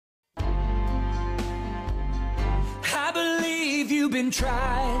you've been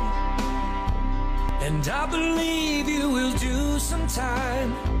tried, and I believe you will do some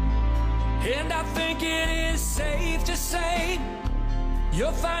time. And I think it is safe to say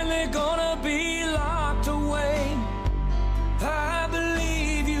you're finally gonna be locked away. I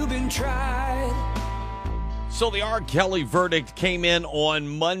believe you've been tried. So the R. Kelly verdict came in on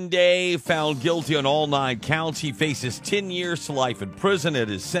Monday, found guilty on all 9 counts. He faces 10 years to life in prison at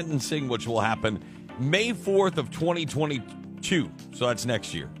his sentencing, which will happen May 4th of 2022. So that's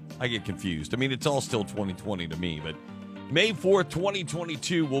next year. I get confused. I mean, it's all still 2020 to me, but May 4th,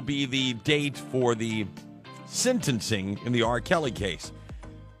 2022 will be the date for the sentencing in the R. Kelly case.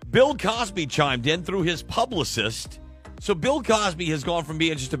 Bill Cosby chimed in through his publicist. So Bill Cosby has gone from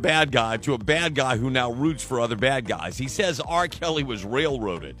being just a bad guy to a bad guy who now roots for other bad guys. He says R. Kelly was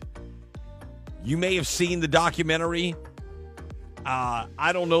railroaded. You may have seen the documentary.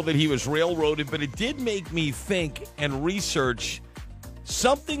 I don't know that he was railroaded, but it did make me think and research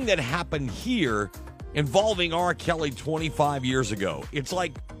something that happened here involving R. Kelly 25 years ago. It's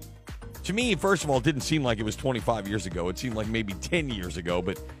like, to me, first of all, it didn't seem like it was 25 years ago. It seemed like maybe 10 years ago.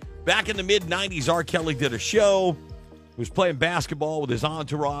 But back in the mid-'90s, R. Kelly did a show. He was playing basketball with his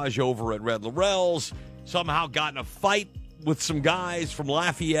entourage over at Red Laurel's. Somehow got in a fight with some guys from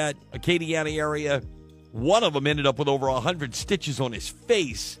Lafayette, Acadiana area. One of them ended up with over 100 stitches on his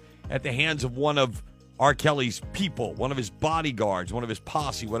face at the hands of one of R. Kelly's people, one of his bodyguards, one of his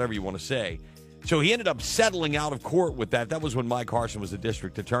posse, whatever you want to say. So he ended up settling out of court with that. That was when Mike Harson was the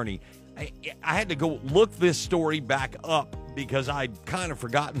district attorney. I had to go look this story back up because I'd kind of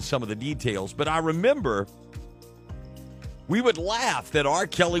forgotten some of the details. But I remember we would laugh that R.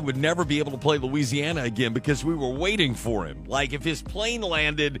 Kelly would never be able to play Louisiana again because we were waiting for him. Like, if his plane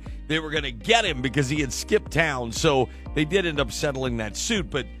landed, they were going to get him because he had skipped town. So they did end up settling that suit.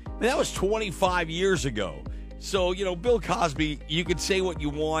 But that was 25 years ago. So, you know, Bill Cosby, you could say what you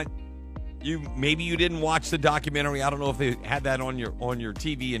want. Maybe you didn't watch the documentary. I don't know if they had that on your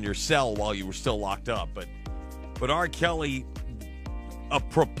TV in your cell while you were still locked up. But R. Kelly, a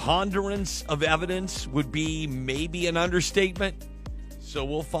preponderance of evidence would be maybe an understatement. So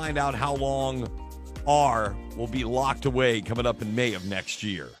we'll find out how long R will be locked away coming up in May of next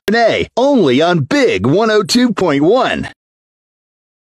year. Renee, only on Big 102.1.